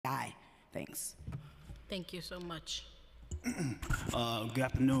Thanks. Thank you so much. Good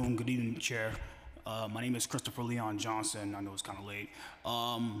afternoon, good evening, Chair. My name is Christopher Leon Johnson. I know it's kind of late.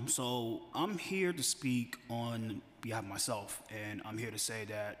 So I'm here to speak on behalf of myself, and I'm here to say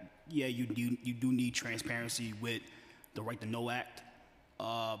that, yeah, you do need transparency with the Right to Know Act,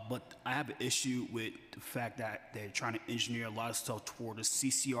 but I have an issue with the fact that they're trying to engineer a lot of stuff toward the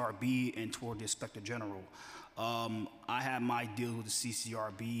CCRB and toward the Inspector General. I have my deals with the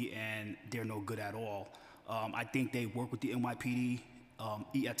CCRB, and they're no good at all. I think they work with the NYPD,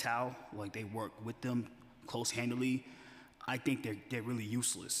 et al., like they work with them close-handedly. I think they're really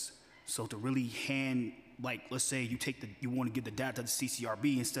useless. So to really hand, like, let's say you want to give the data to the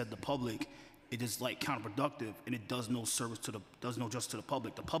CCRB instead of the public, it is like counterproductive, and it does no justice to the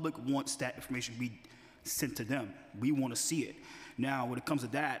public. The public wants that information to be sent to them. We want to see it. Now, when it comes to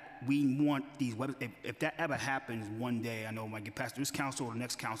that, we want these if that ever happens one day, I know it might get passed through this council or the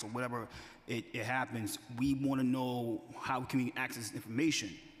next council, whatever it happens, we want to know how can we access this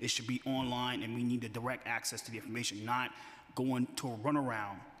information. It should be online, and we need the direct access to the information, not going to a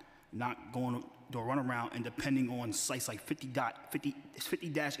runaround, and depending on sites like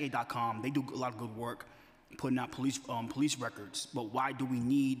 50-A.com. They do a lot of good work putting out police records, but why do we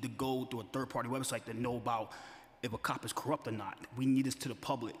need to go to a third-party website to know about if a cop is corrupt or not? We need this to the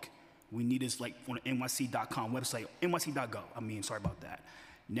public. We need this like on the NYC.com website, NYC.gov. I mean, sorry about that.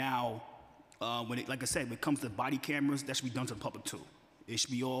 Now, like I said, when it comes to body cameras, that should be done to the public too. It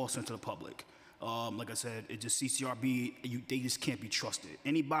should be all sent to the public. Like I said, it's just CCRB, they just can't be trusted.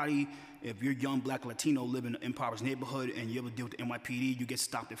 Anybody, if you're young, black, Latino, live in an impoverished neighborhood and you ever deal with the NYPD, you get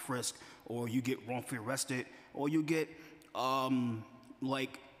stopped at frisk, or you get wrongfully arrested, or you get, you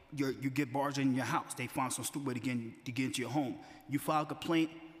get barged in your house. They find some stupid way to get into your home. You file a complaint,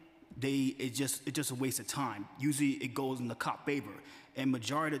 it's just a waste of time. Usually it goes in the cop favor. And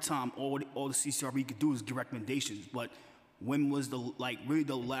majority of the time, all the CCRB can do is give recommendations, but when was really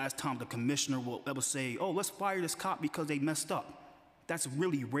the last time the commissioner will ever say, oh, let's fire this cop because they messed up? That's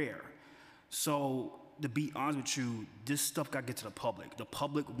really rare. So to be honest with you, this stuff got to get to the public. The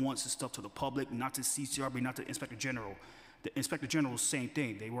public wants this stuff to the public, not to CCRB, not to Inspector General. The Inspector General is the same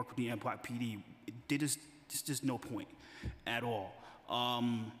thing. They work with the NYPD. There's just no point at all.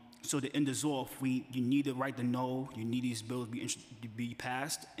 So to end this off, you need the right to know. You need these bills to be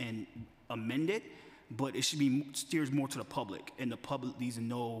passed and amended. But it should be steers more to the public, and the public needs to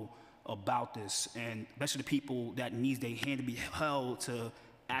know about this, and especially the people that needs their hand to be held to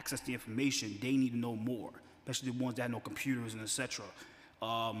access the information. They need to know more, especially the ones that have no computers and etc.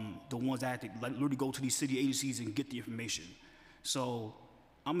 The ones that have to literally go to these city agencies and get the information. So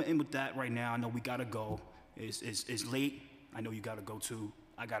I'm gonna end with that right now. I know we gotta go. It's late. I know you gotta go too.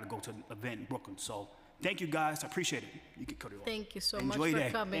 I gotta go to an event in Brooklyn. So. Thank you, guys. I appreciate it. You can cut it off. Thank you so much for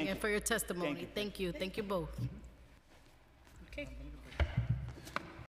coming and for your testimony. Thank you. Thank you both. Okay.